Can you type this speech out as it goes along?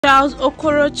Jàil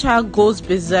Okocha goes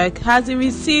berserk as he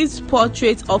receives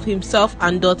portraits of himself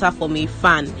and daughter from a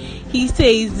fan. He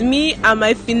says, "Me and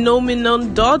my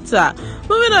phenomenon daughter."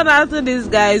 Moving on after this,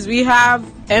 guys, we have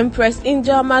Empress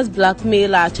Njama's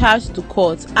blackmailer charged to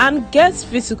court and gets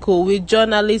physical with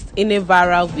journalists in a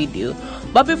viral video.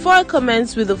 But before I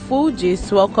commence with the full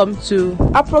gist, welcome to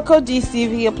Aproko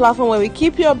TV, a platform where we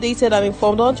keep you updated and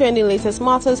informed on trending latest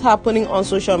matters happening on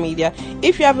social media.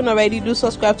 If you haven't already, do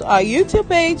subscribe to our YouTube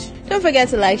page. Don't forget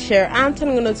to like, share, and turn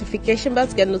on the notification bell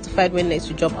to get notified when next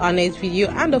we drop our next video.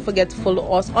 And don't forget to follow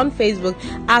us on Facebook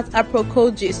at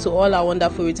Aproko. To all our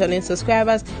wonderful returning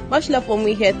subscribers, much love from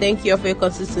me here. Thank you for your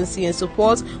consistency and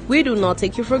support. We do not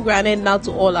take you for granted. Now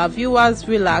to all our viewers,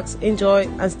 relax, enjoy,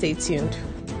 and stay tuned.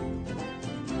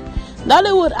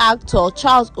 Nollywood actor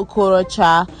Jàil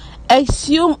Okocha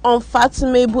exhumed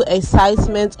unfathomable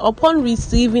excitement upon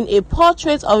receiving a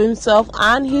portrait of himself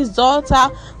and his daughter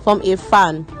from a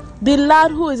fan. The lad,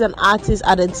 who is an artist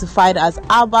identified as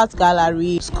Albert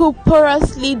Gallery,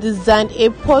 scrupulously designed a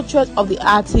portrait of the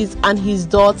artist and his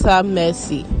daughter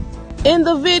Mercy. In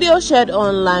the video shared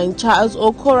online, Jàil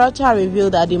Okocha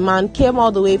revealed that the man came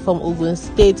all the way from Ogun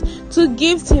State to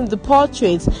gift him the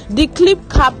portrait. The clip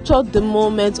captured the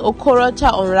moment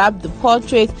Okocha unwrapped the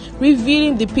portrait,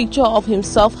 revealing the picture of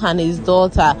himself and his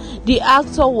daughter. The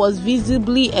actor was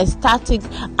visibly ecstatic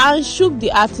and shook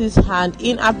the artist's hand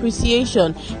in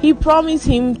appreciation. He promised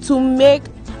him to make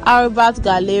Albert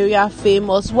Galleria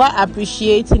famous while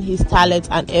appreciating his talent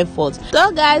and effort.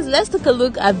 So guys, let's take a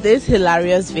look at this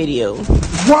hilarious video.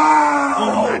 Wow!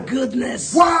 Oh my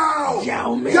goodness! Wow!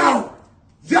 Yo, man!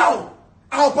 Yo!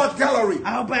 Albert Gallery!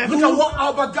 Albert, look at what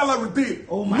Albert Gallery did.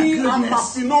 Oh my Me goodness! and my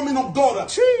phenomenal daughter.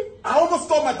 Gee. I almost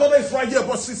thought my daughter is right here,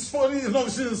 but she's funny.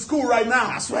 She's in school right now.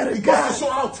 I swear to it God. goes to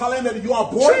show how talented you are,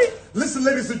 boy. Gee. Listen,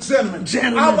 ladies and gentlemen.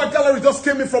 Albert Gallery just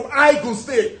came in from Ogun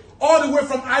State. All the way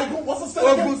from Aproko. What's the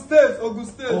state again? Ogun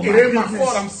State. Oh, It ain't my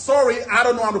fault. I'm sorry. I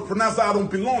don't know how to pronounce that. I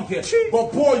don't belong here.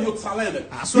 But boy, you're talented.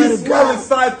 I swear He's to God. small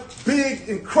inside, big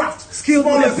in craft. Skilled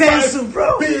Small with a inside, pencil,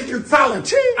 bro. Big in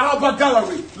talent. Albert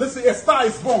Gallery. Listen, a star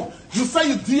is born. You say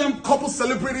you DM couple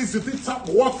celebrities, you did top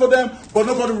work for them, but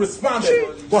nobody responded.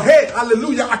 But hey,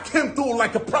 hallelujah, I came through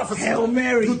like a prophecy. Hail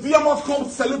Mary. You DM us couple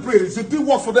celebrities, you did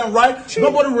work for them, right?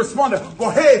 Nobody responded.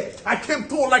 But hey, I came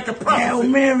through like a prophecy. Hail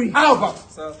Mary. Albert,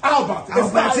 a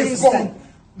star is born.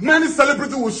 Many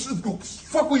celebrities will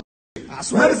fuck with you. I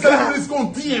swear Many to God. celebrities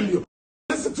going to DM you.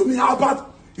 Listen to me, Albert.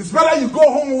 It's better you go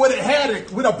home with a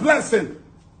headache, with a blessing.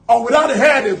 Or without a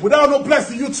headache, without no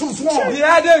blessing, you choose one. The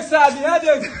headache, sir. The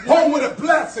headache. Home with a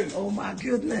blessing. Oh my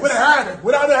goodness! With a headache.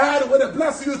 Without a headache, with a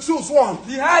blessing, you choose one.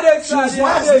 The headache, sir. Choose The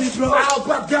wisely, headache. bro.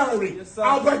 Albert Gallery. Yes, sir.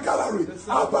 Albert Gallery. Yes,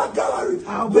 sir. Albert Gallery.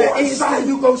 Albert Boy, Einstein. shine,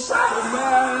 you go shine.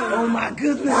 Oh my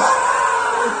goodness!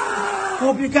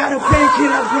 Hope you got a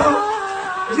painkiller,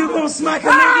 bro. You gonna smack a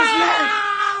nigga's man?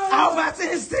 Albert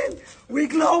Einstein. We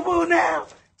global now.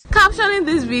 Captioning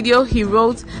this video, he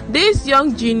wrote, "This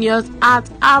young genius at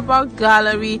Albert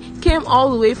Gallery came all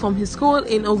the way from his school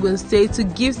in Ogun State to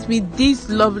gift me this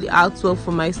lovely artwork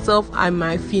for myself and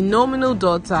my phenomenal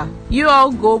daughter. You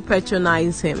all go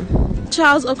patronize him."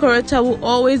 Jàil Okocha will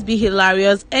always be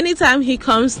hilarious anytime he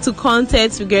comes to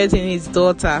content regarding his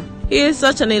daughter. He is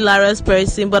such an hilarious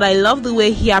person, but I love the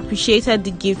way he appreciated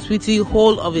the gift with the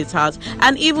whole of his heart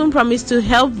and even promised to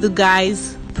help the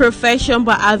guy's profession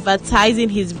by advertising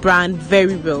his brand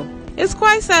very well. It's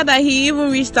quite sad that he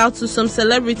even reached out to some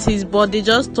celebrities, but they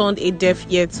just turned a deaf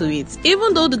ear to it.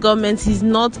 Even though the government is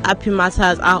not happy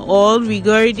matters at all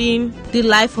regarding the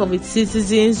life of its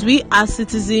citizens, we as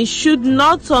citizens should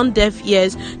not turn deaf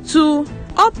ears to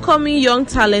upcoming young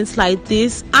talents like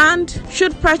this and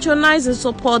should patronize and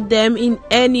support them in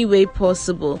any way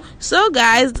possible. So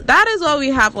guys, that is all we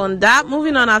have on that.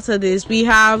 Moving on after this, we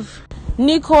have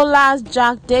Nicholas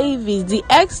Jack Davis, the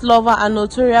ex-lover and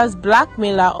notorious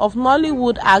blackmailer of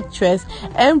Nollywood actress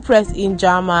Empress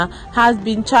Njama, has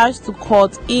been charged to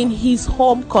court in his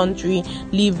home country,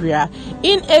 Liberia.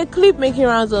 In a clip making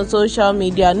rounds on social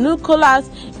media, Nicholas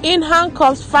in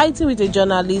handcuffs fighting with a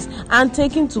journalist and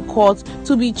taken to court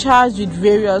to be charged with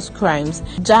various crimes.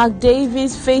 Jack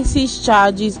Davis faces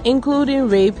charges including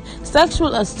rape,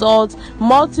 sexual assault,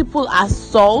 multiple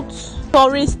assaults,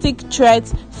 terroristic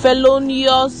threats,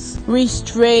 felonious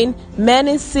restraint,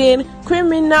 menacing,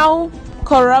 criminal,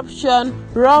 corruption,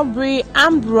 robbery,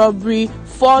 armed robbery,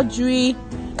 forgery,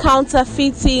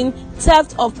 counterfeiting,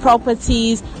 theft of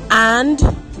properties, and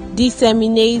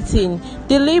disseminating.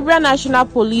 The Liberian National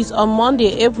Police on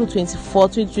Monday, April 24,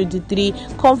 2023,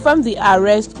 confirmed the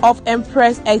arrest of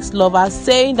Empress ex-lover,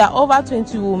 saying that over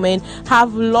 20 women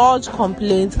have lodged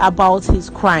complaints about his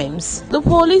crimes. The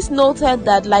police noted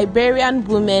that Liberian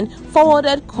women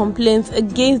forwarded complaints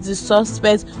against the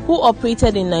suspects who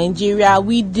operated in Nigeria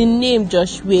with the name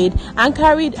Jàil and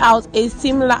carried out a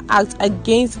similar act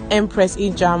against Empress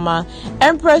Ijama.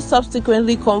 Empress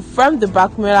subsequently confirmed the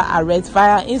blackmailer arrest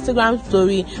via Instagram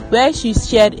story, where she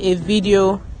shared a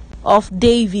video of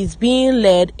Davis being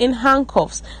led in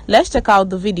handcuffs. Let's check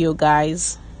out the video,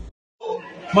 guys.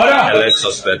 Alleged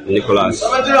suspect Nicholas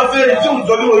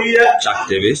Jack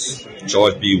Davis,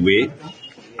 George B. Wade,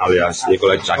 alias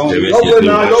Nicholas Jack Davis, is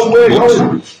being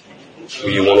booked.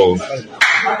 We want to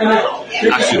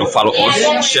ask you to follow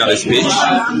us, share this page.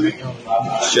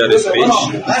 This is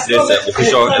the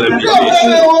official LMP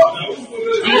page.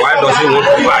 Why does he want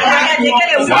to fight?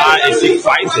 Why is he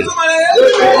fighting?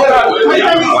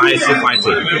 Why is he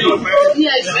fighting?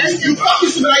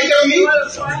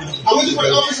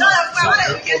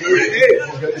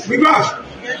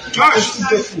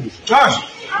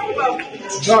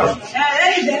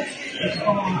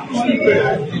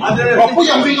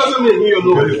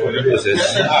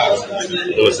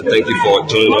 Thank you for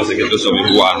joining us again. Those of you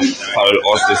who are following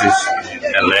us, this is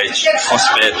alleged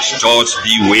suspect George B.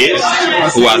 Wade,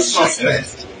 who has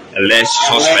alleged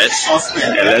suspect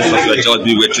George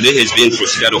B. Wade. Today he's being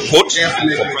proceeded to court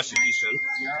for prosecution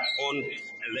on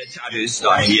alleged charges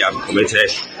that he has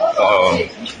committed on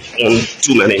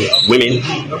too many women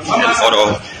and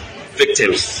other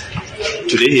victims.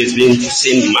 Today he is being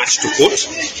seen marched to court.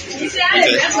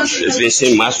 He's been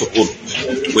seen marched to court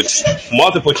with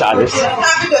multiple charges.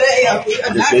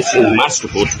 He's been seen marched to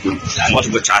court with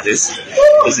multiple charges.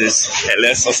 This is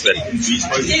alleged suspect.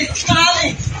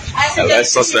 Alleged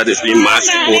suspect is being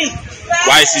marched to court.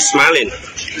 Why is he smiling?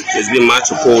 He's been marched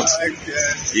to court.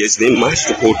 He has been marched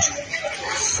to court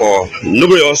for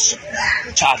numerous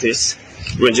charges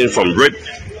ranging from rape,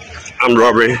 armed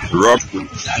robbery,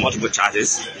 multiple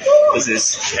charges. This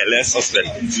is alleged suspect.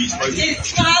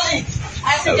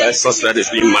 Alleged suspect is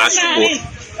being marched to court.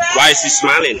 Why is he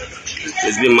smiling?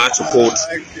 He's been marched to court.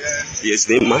 He has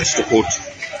been marched to court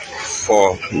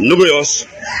for numerous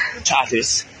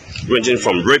charges ranging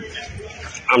from rape,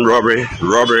 armed robbery.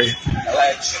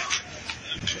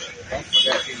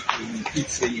 He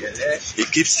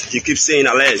keeps saying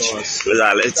alleged. Those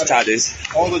are alleged charges.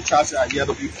 All the charges are yet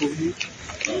to be proven.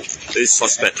 This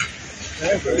suspect.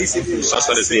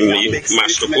 Suspect is being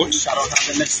marched to court.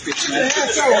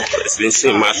 It's been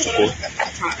seen marched to court.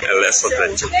 Alleged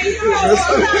suspect.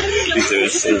 It's been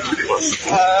seen marched to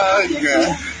court.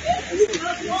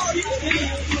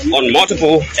 On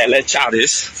multiple alleged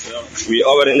charges, we are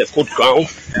already in the court ground.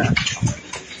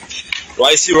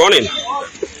 Why is he running?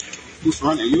 Who's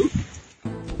running? You?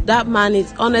 That man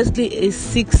is honestly a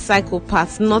sick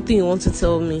psychopath. Nothing you want to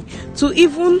tell me. To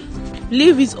even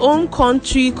leave his own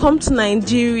country, come to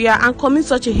Nigeria and commit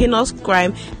such a heinous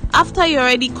crime after he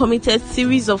already committed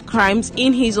series of crimes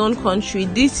in his own country.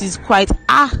 This is quite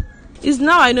it's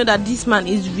now I know that this man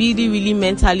is really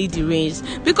mentally deranged,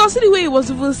 because the way he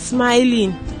was even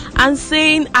smiling and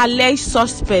saying alleged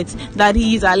suspect, that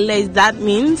he is alleged, that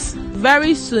means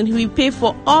very soon he will pay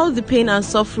for all the pain and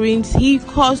sufferings he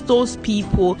caused those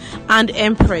people and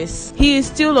Empress. He is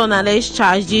still on alleged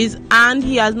charges and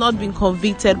he has not been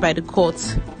convicted by the court.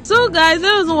 So guys,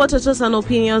 let us know what your thoughts and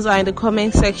opinions are in the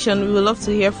comment section. We would love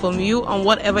to hear from you on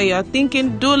whatever you are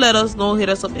thinking. Do let us know. Hit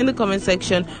us up in the comment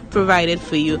section provided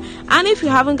for you. And if you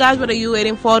haven't, guys, what are you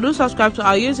waiting for? Do subscribe to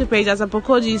our YouTube page as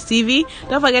Aproko TV.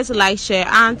 Don't forget to like, share,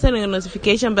 and turn on your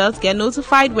notification bell to get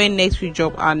notified when next we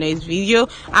drop our next video,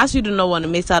 as you do not want to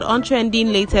miss out on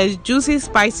trending, latest, juicy,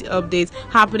 spicy updates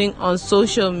happening on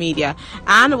social media.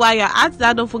 And while you're at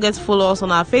that, don't forget to follow us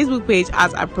on our Facebook page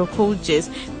as Aproko.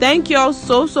 Thank you all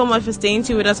so much for staying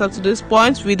tuned with us up to this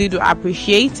point. Really do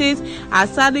appreciate it. As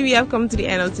sadly we have come to the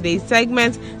end of today's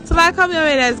segment. So like,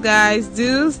 comment, guys,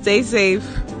 do stay safe.